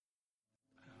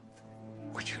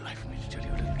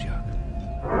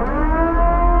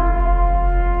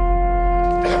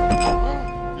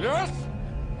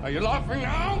Are you laughing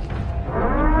now?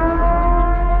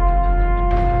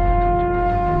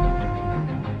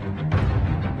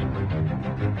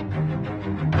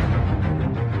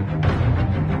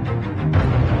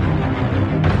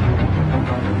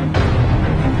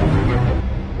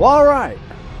 Well, all right.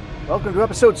 Welcome to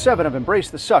episode 7 of Embrace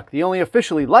the Suck, the only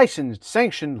officially licensed,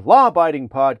 sanctioned, law-abiding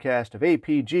podcast of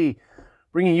APG,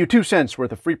 bringing you 2 cents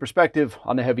worth of free perspective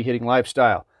on the heavy-hitting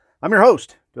lifestyle. I'm your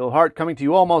host, Bill Hart, coming to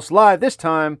you almost live this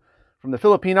time from the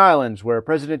Philippine Islands, where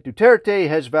President Duterte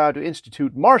has vowed to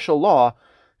institute martial law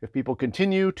if people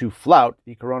continue to flout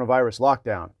the coronavirus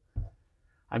lockdown.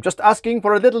 I'm just asking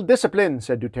for a little discipline,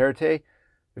 said Duterte.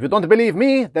 If you don't believe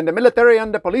me, then the military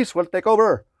and the police will take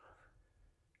over.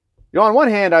 You know, on one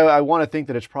hand, I want to think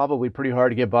that it's probably pretty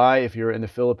hard to get by if you're in the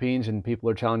Philippines and people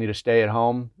are telling you to stay at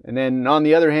home. And then on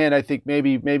the other hand, I think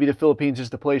maybe the Philippines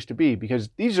is the place to be, because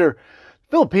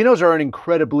Filipinos are an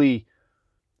incredibly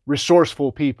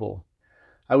resourceful people.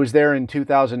 I was there in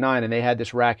 2009 and they had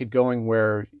this racket going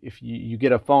where if you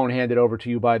get a phone handed over to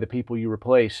you by the people you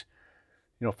replace,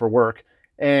 for work,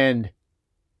 and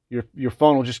your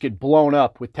phone will just get blown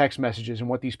up with text messages. And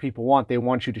what these people want, they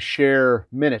want you to share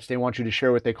minutes. They want you to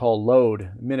share what they call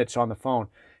load, minutes on the phone.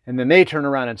 And then they turn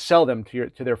around and sell them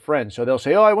to their friends. So they'll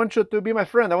say, oh, I want you to be my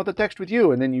friend. I want to text with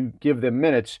you. And then you give them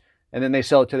minutes and then they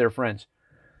sell it to their friends.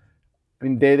 I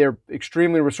mean, they're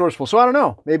extremely resourceful. So I don't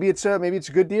know. Maybe it's a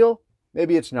good deal.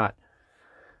 Maybe it's not.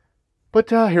 But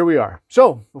here we are.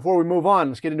 So before we move on,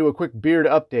 let's get into a quick beard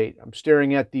update. I'm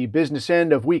staring at the business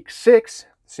end of week 6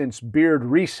 since Beard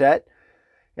Reset,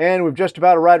 and we've just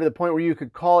about arrived at the point where you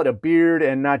could call it a beard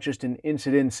and not just an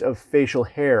incidence of facial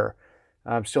hair.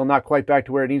 I'm still not quite back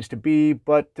to where it needs to be,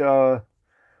 but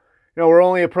we're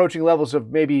only approaching levels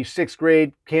of maybe 6th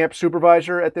grade camp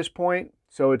supervisor at this point,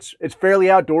 so it's fairly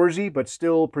outdoorsy, but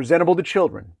still presentable to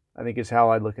children, I think is how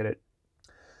I look at it.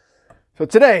 So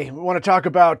today, we want to talk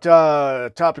about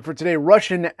topic for today,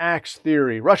 Russian axe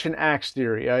theory. Russian axe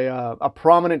theory, a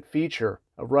prominent feature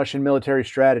of Russian military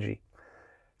strategy.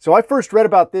 So I first read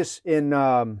about this in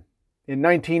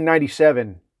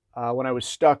 1997 when I was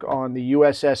stuck on the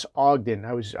USS Ogden.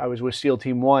 I was with SEAL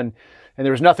Team 1, and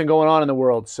there was nothing going on in the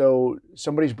world. So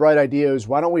somebody's bright idea is,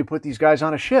 why don't we put these guys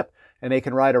on a ship and they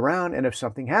can ride around, and if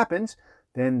something happens,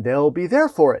 then they'll be there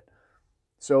for it.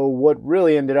 So what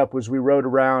really ended up was we rode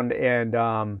around and,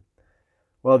 the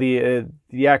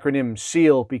acronym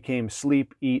SEAL became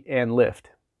sleep, eat, and lift.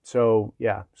 So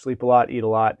yeah, sleep a lot, eat a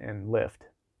lot, and lift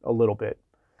a little bit.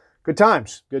 Good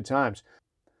times. So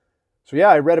yeah,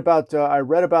 I read about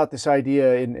this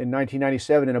idea in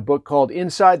 1997 in a book called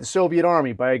Inside the Soviet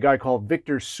Army by a guy called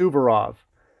Viktor Suvorov.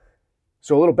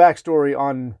 So a little backstory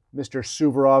on Mr.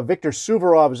 Suvorov. Viktor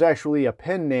Suvorov is actually a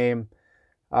pen name.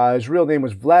 His real name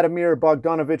was Vladimir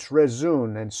Bogdanovich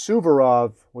Rezun, and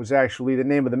Suvorov was actually the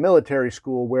name of the military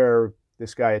school where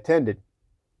this guy attended.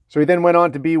 So he then went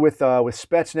on to be with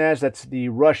Spetsnaz, that's the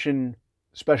Russian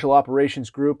Special Operations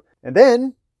Group, and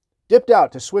then dipped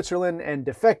out to Switzerland and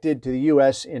defected to the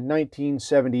U.S. in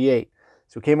 1978.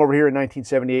 So he came over here in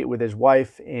 1978 with his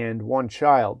wife and 1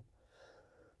 child.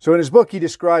 So in his book, he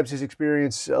describes his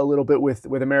experience a little bit with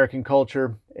American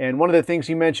culture. And one of the things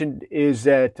he mentioned is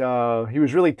that he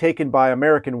was really taken by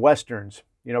American Westerns,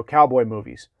 cowboy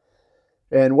movies.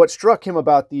 And what struck him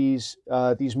about these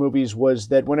movies was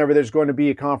that whenever there's going to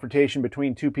be a confrontation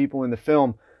between 2 people in the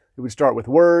film, it would start with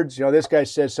words. This guy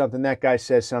says something, that guy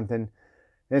says something.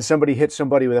 Then somebody hits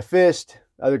somebody with a fist.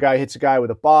 Other guy hits a guy with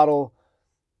a bottle.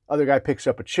 Other guy picks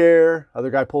up a chair.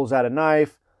 Other guy pulls out a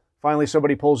knife. Finally,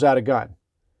 somebody pulls out a gun.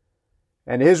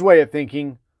 And his way of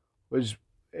thinking was,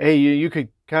 hey, you could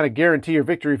kind of guarantee your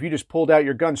victory if you just pulled out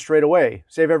your gun straight away.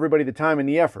 Save everybody the time and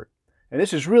the effort. And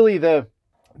this is really the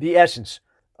essence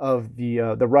of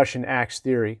the Russian axe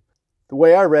theory. The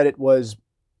way I read it was,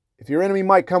 if your enemy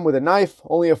might come with a knife,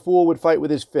 only a fool would fight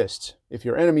with his fists. If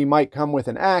your enemy might come with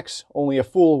an axe, only a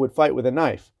fool would fight with a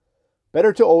knife.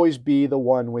 Better to always be the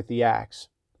one with the axe.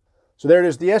 So there it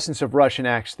is, the essence of Russian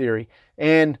axe theory.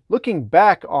 And looking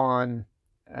back on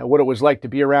what it was like to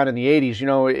be around in the 80s.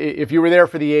 If you were there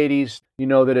for the 80s, you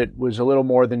know that it was a little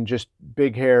more than just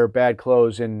big hair, bad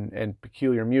clothes, and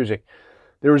peculiar music.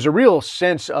 There was a real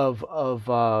sense of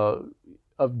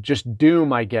just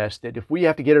doom, I guess, that if we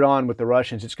have to get it on with the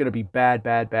Russians, it's going to be bad,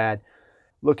 bad, bad.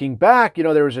 Looking back,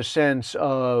 there was a sense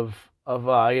of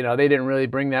they didn't really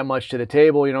bring that much to the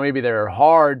table. Maybe they're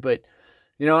hard, but,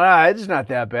 it's not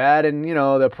that bad. And,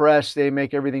 the press, they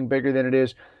make everything bigger than it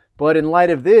is. But in light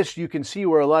of this, you can see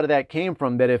where a lot of that came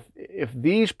from, that if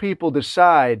these people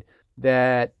decide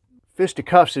that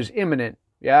fisticuffs is imminent,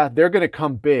 they're going to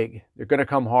come big. They're going to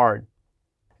come hard.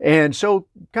 And so,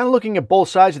 kind of looking at both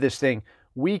sides of this thing,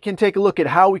 we can take a look at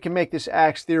how we can make this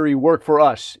axe theory work for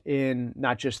us in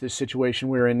not just this situation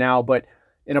we're in now, but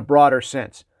in a broader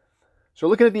sense. So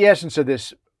looking at the essence of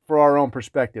this for our own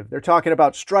perspective, they're talking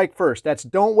about strike first. That's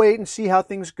don't wait and see how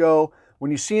things go.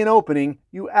 When you see an opening,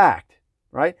 you act,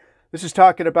 right? This is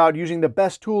talking about using the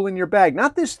best tool in your bag,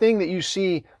 not this thing that you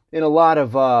see in a lot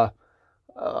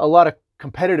of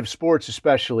competitive sports,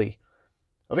 especially.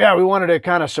 Yeah, we wanted to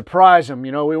kind of surprise them.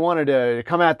 We wanted to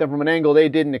come at them from an angle they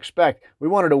didn't expect. We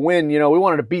wanted to win. We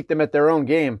wanted to beat them at their own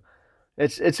game.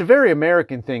 It's a very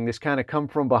American thing, this kind of come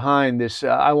from behind, this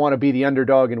I want to be the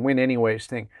underdog and win anyways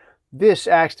thing. This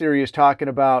axe theory is talking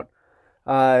about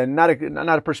not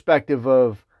a perspective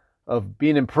of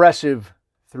being impressive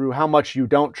through how much you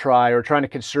don't try or trying to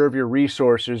conserve your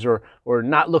resources or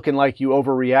not looking like you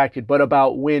overreacted, but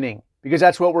about winning. Because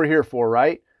that's what we're here for,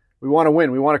 right? We want to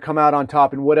win. We want to come out on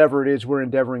top in whatever it is we're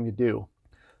endeavoring to do.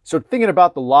 So thinking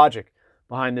about the logic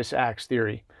behind this axe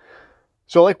theory.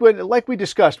 So like we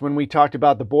discussed when we talked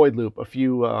about the Boyd loop a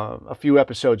few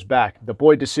episodes back, the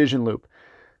Boyd decision loop.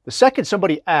 The second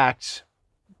somebody acts,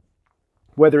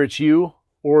 whether it's you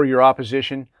or your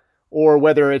opposition, or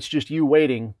whether it's just you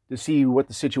waiting to see what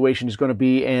the situation is going to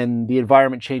be and the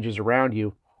environment changes around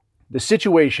you, the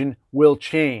situation will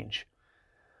change,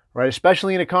 right?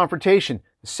 Especially in a confrontation.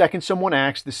 The second someone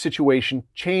acts, the situation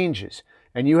changes,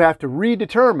 and you have to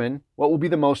redetermine what will be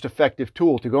the most effective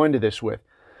tool to go into this with.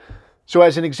 So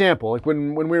as an example, like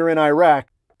when we were in Iraq,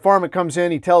 Farmant comes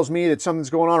in, he tells me that something's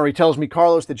going on, or he tells me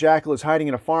Carlos the Jackal is hiding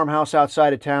in a farmhouse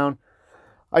outside of town.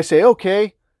 I say,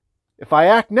 okay, if I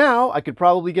act now, I could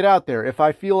probably get out there. If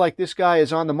I feel like this guy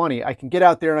is on the money, I can get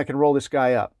out there and I can roll this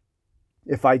guy up.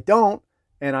 If I don't,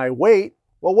 and I wait,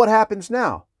 well, what happens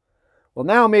now? Well,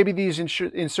 now maybe these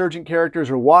insurgent characters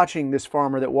are watching this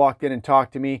farmer that walked in and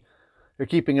talked to me. They're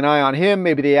keeping an eye on him.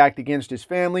 Maybe they act against his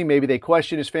family. Maybe they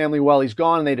question his family while he's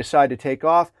gone and they decide to take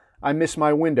off. I miss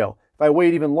my window. If I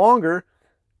wait even longer,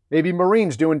 maybe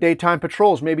Marines doing daytime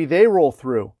patrols, maybe they roll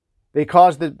through. They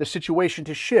cause the situation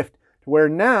to shift to where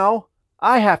now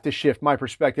I have to shift my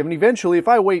perspective. And eventually, if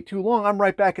I wait too long, I'm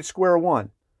right back at square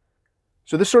one.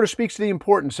 So this sort of speaks to the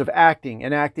importance of acting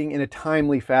and acting in a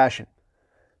timely fashion.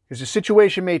 Because the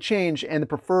situation may change and the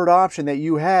preferred option that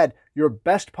you had, your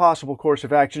best possible course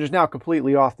of action, is now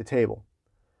completely off the table.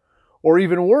 Or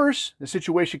even worse, the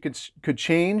situation could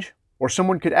change, or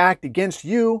someone could act against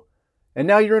you, and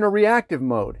now you're in a reactive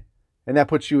mode. And that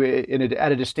puts you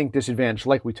at a distinct disadvantage,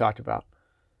 like we talked about.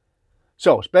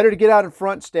 So it's better to get out in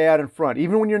front, stay out in front.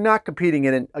 Even when you're not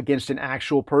competing against an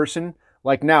actual person,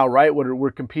 like now, right?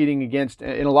 We're competing against,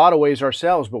 in a lot of ways,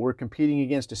 ourselves, but we're competing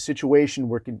against a situation.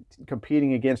 We're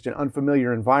competing against an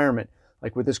unfamiliar environment,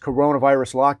 like with this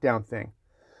coronavirus lockdown thing,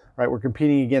 right? We're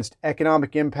competing against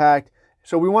economic impact.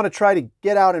 So we want to try to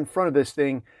get out in front of this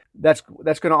thing that's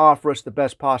going to offer us the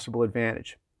best possible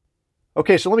advantage.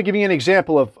 Okay, so let me give you an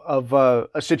example of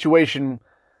a situation,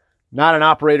 not an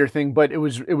operator thing, but it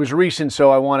was recent,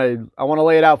 so I want to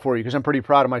lay it out for you because I'm pretty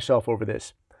proud of myself over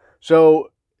this.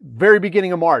 So very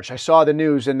beginning of March, I saw the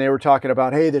news and they were talking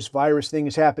about, hey, this virus thing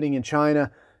is happening in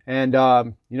China, and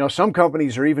some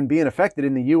companies are even being affected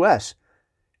in the U.S.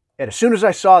 And as soon as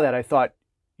I saw that, I thought,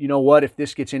 you know what, if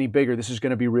this gets any bigger, this is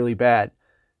going to be really bad,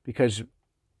 because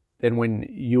then when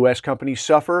U.S. companies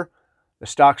suffer, the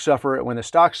stocks suffer, and when the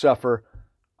stocks suffer,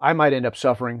 I might end up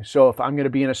suffering. So if I'm going to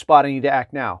be in a spot, I need to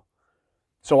act now.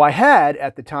 So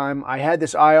at the time, I had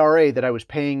this IRA that I was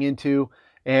paying into,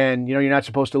 and you're not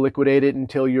supposed to liquidate it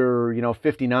until you're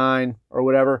 59 or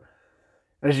whatever.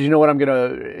 And I said, you know what,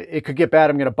 it could get bad.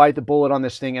 I'm going to bite the bullet on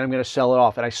this thing and I'm going to sell it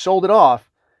off. And I sold it off,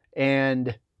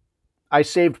 and I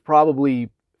saved probably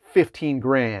 15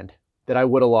 grand that I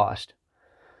would have lost.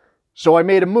 So I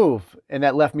made a move, and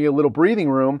that left me a little breathing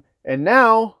room. And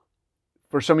now,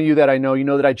 for some of you that I know, you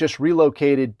know that I just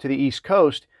relocated to the East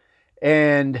Coast.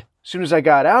 And as soon as I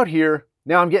got out here,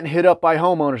 now I'm getting hit up by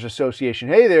Homeowners Association.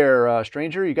 Hey there,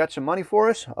 stranger, you got some money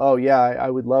for us? Oh yeah, I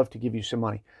would love to give you some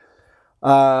money.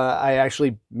 I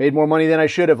actually made more money than I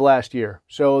should have last year.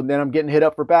 So then I'm getting hit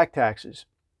up for back taxes.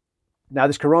 Now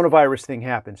this coronavirus thing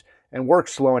happens and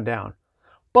work's slowing down.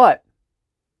 But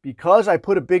because I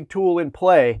put a big tool in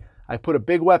play, I put a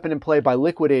big weapon in play by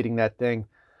liquidating that thing,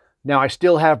 now I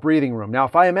still have breathing room. Now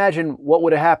if I imagine what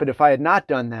would have happened if I had not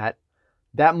done that,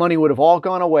 that money would have all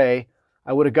gone away.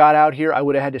 I would have got out here, I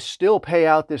would have had to still pay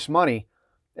out this money,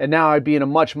 and now I'd be in a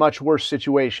much, much worse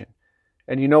situation.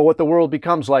 And you know what the world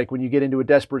becomes like when you get into a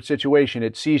desperate situation.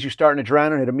 It sees you starting to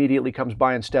drown and it immediately comes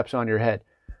by and steps on your head.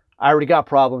 I already got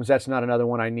problems, that's not another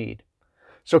one I need.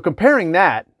 So comparing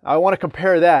that, I want to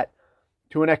compare that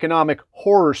to an economic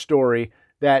horror story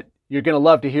that you're going to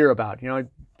love to hear about.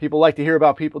 People like to hear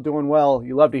about people doing well.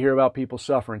 You love to hear about people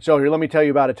suffering. So here, let me tell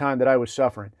you about a time that I was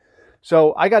suffering.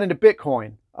 So I got into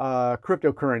Bitcoin,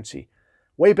 cryptocurrency.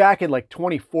 Way back in like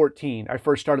 2014, I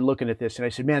first started looking at this and I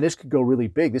said, man, this could go really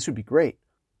big. This would be great.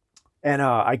 And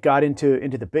I got into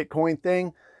the Bitcoin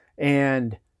thing,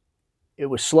 and it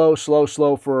was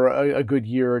slow for a good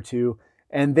year or two.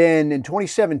 And then in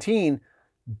 2017,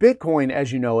 Bitcoin,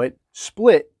 as you know it,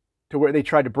 split to where they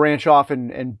tried to branch off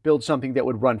and build something that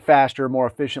would run faster, more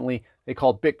efficiently. They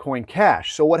called Bitcoin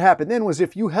Cash. So what happened then was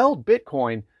if you held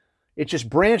Bitcoin, it just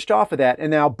branched off of that. And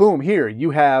now, boom, here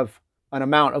you have an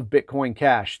amount of Bitcoin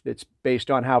Cash that's based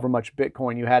on however much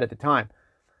Bitcoin you had at the time.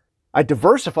 I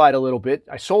diversified a little bit.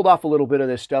 I sold off a little bit of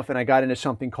this stuff, and I got into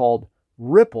something called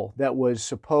Ripple that was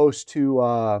supposed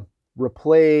to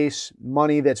replace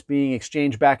money that's being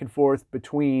exchanged back and forth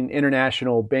between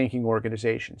international banking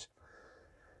organizations.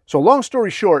 So long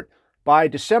story short, by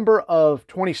December of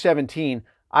 2017,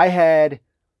 I had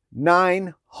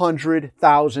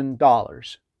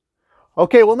 $900,000.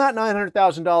 Okay, well, not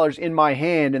 $900,000 in my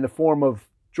hand in the form of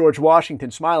George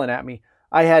Washington smiling at me.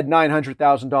 I had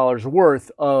 $900,000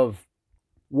 worth of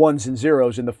ones and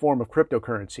zeros in the form of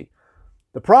cryptocurrency.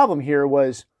 The problem here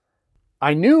was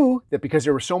I knew that because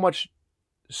there was so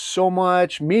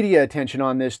much media attention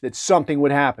on this, that something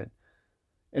would happen.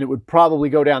 And it would probably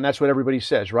go down. That's what everybody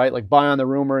says, right? Like buy on the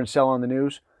rumor and sell on the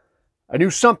news. I knew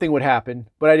something would happen,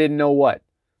 but I didn't know what.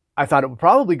 I thought it would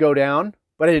probably go down,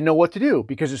 but I didn't know what to do.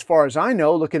 Because as far as I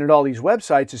know, looking at all these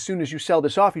websites, as soon as you sell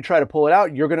this off, you try to pull it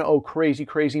out, you're going to owe crazy,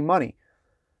 crazy money.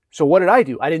 So what did I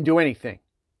do? I didn't do anything.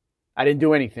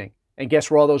 And guess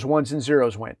where all those ones and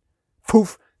zeros went?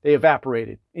 Poof, they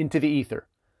evaporated into the ether.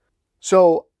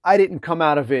 So I didn't come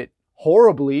out of it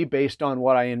horribly based on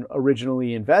what I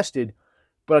originally invested.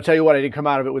 But I'll tell you what, I didn't come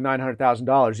out of it with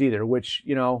 $900,000 either, which,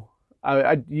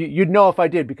 you'd know if I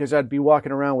did, because I'd be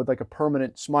walking around with like a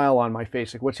permanent smile on my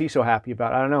face. Like, what's he so happy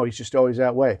about? I don't know. He's just always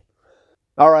that way.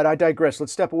 All right, I digress.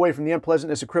 Let's step away from the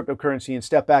unpleasantness of cryptocurrency and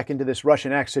step back into this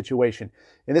Russian Axe situation.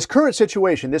 In this current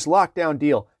situation, this lockdown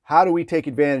deal, how do we take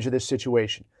advantage of this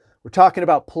situation? We're talking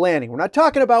about planning. We're not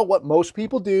talking about what most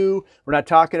people do. We're not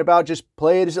talking about just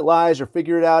play it as it lies or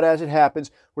figure it out as it happens.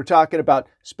 We're talking about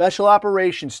special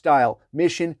operations style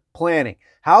mission planning.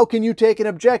 How can you take an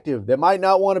objective that might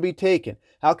not want to be taken?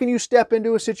 How can you step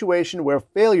into a situation where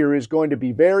failure is going to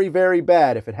be very, very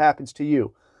bad if it happens to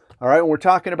you? All right, when we're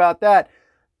talking about that,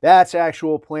 that's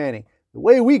actual planning. The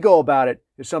way we go about it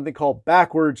is something called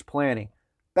backwards planning.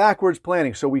 Backwards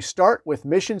planning. So we start with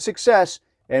mission success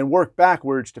and work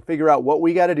backwards to figure out what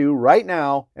we got to do right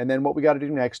now and then what we got to do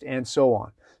next and so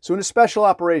on. So in a special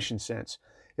operations sense,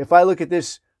 if I look at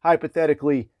this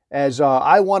hypothetically as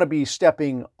I want to be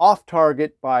stepping off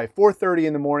target by 4:30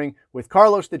 in the morning with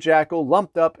Carlos the Jackal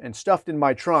lumped up and stuffed in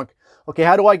my trunk, okay,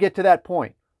 how do I get to that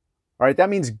point? All right, that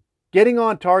means getting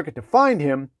on target to find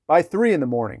him by 3 in the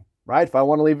morning, right? If I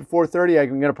want to leave at 4:30, I'm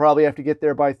going to probably have to get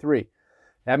there by 3.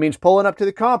 That means pulling up to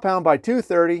the compound by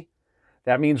 2:30.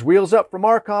 That means wheels up from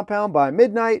our compound by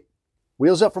midnight.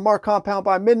 Wheels up from our compound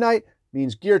by midnight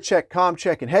means gear check, comm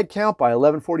check, and head count by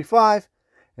 11:45.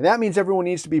 And that means everyone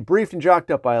needs to be briefed and jocked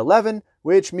up by 11,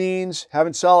 which means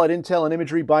having solid intel and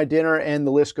imagery by dinner, and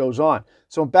the list goes on.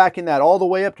 So I'm backing that all the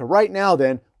way up to right now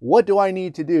then, what do I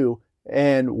need to do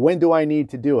and when do I need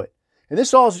to do it? And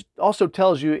this also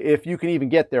tells you if you can even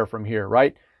get there from here,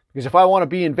 right? Because if I want to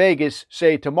be in Vegas,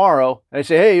 say tomorrow, and I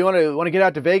say, hey, you want to get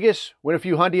out to Vegas, win a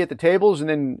few hundy at the tables, and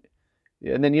then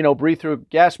breathe through a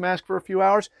gas mask for a few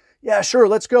hours? Yeah, sure,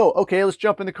 let's go. Okay, let's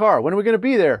jump in the car. When are we going to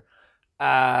be there?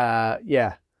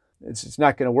 Yeah, it's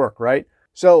not going to work, right?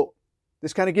 So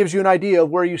this kind of gives you an idea of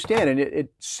where you stand, and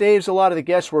it saves a lot of the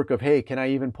guesswork of, hey, can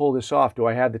I even pull this off? Do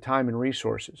I have the time and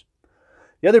resources?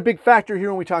 The other big factor here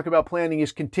when we talk about planning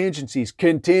is contingencies.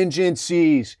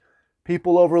 Contingencies.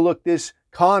 People overlook this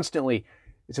constantly.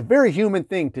 It's a very human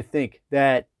thing to think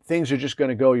that things are just going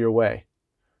to go your way.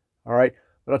 All right.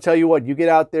 But I'll tell you what, you get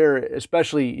out there,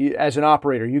 especially as an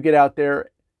operator, you get out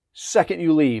there, second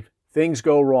you leave, things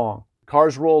go wrong.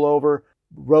 Cars roll over,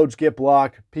 roads get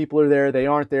blocked, people are there, they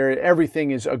aren't there. Everything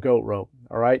is a goat rope.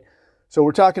 All right. So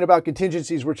we're talking about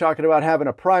contingencies. We're talking about having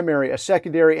a primary, a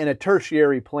secondary, and a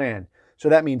tertiary plan. So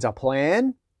that means a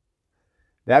plan.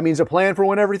 That means a plan for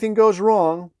when everything goes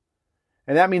wrong.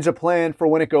 And that means a plan for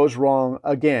when it goes wrong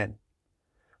again.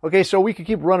 Okay, so we could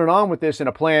keep running on with this in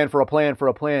a plan for a plan for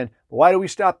a plan. But why do we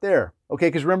stop there? Okay,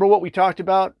 because remember what we talked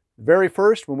about very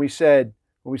first when we said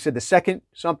the second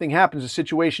something happens, the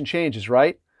situation changes,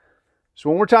 right? So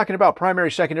when we're talking about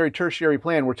primary, secondary, tertiary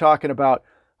plan, we're talking about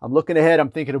I'm looking ahead.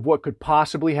 I'm thinking of what could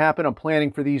possibly happen. I'm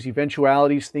planning for these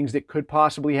eventualities, things that could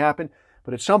possibly happen.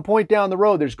 But at some point down the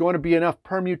road, there's going to be enough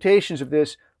permutations of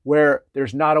this where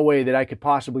there's not a way that I could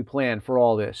possibly plan for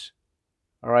all this.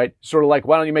 All right? Sort of like,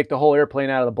 why don't you make the whole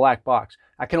airplane out of the black box?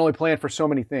 I can only plan for so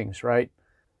many things, right?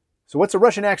 So what's the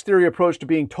Russian axe theory approach to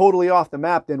being totally off the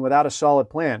map then without a solid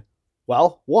plan?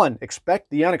 Well, 1, expect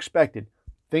the unexpected.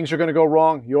 Things are going to go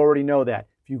wrong. You already know that.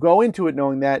 If you go into it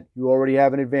knowing that, you already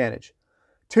have an advantage.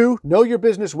 2, know your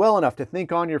business well enough to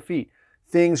think on your feet.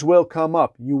 Things will come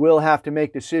up. You will have to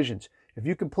make decisions. If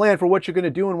you can plan for what you're going to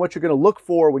do and what you're going to look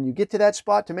for when you get to that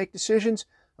spot to make decisions,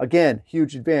 again,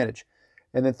 huge advantage.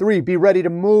 And then 3, be ready to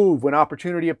move when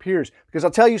opportunity appears. Because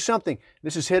I'll tell you something,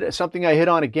 this is something I hit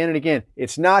on again and again.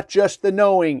 It's not just the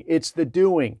knowing, it's the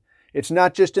doing. It's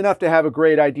not just enough to have a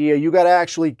great idea. You got to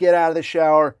actually get out of the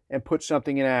shower and put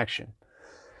something in action.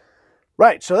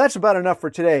 Right, so that's about enough for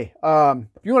today.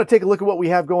 If you want to take a look at what we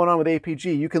have going on with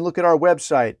APG, you can look at our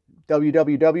website,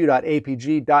 www.apg.team.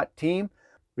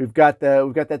 We've got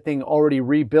that thing already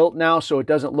rebuilt now, so it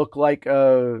doesn't look like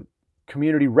a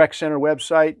community rec center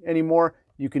website anymore.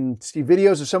 You can see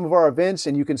videos of some of our events,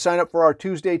 and you can sign up for our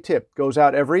Tuesday tip. It goes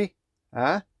out every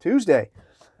Tuesday.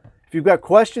 If you've got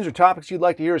questions or topics you'd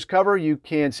like to hear us cover, you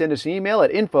can send us an email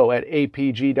at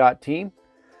info@apg.team.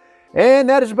 And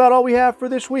that is about all we have for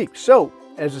this week. So,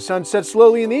 as the sun sets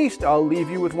slowly in the east, I'll leave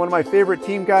you with one of my favorite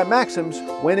Team Guy maxims: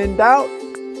 when in doubt,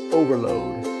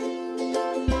 overload.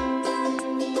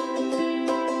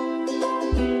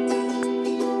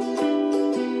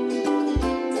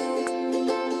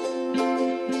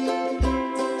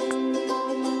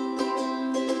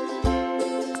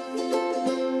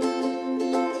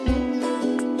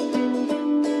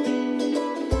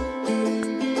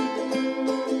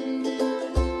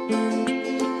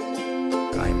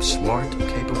 Smart,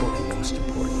 capable, and most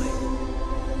importantly,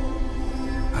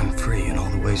 I'm free in all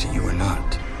the ways that you are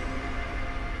not.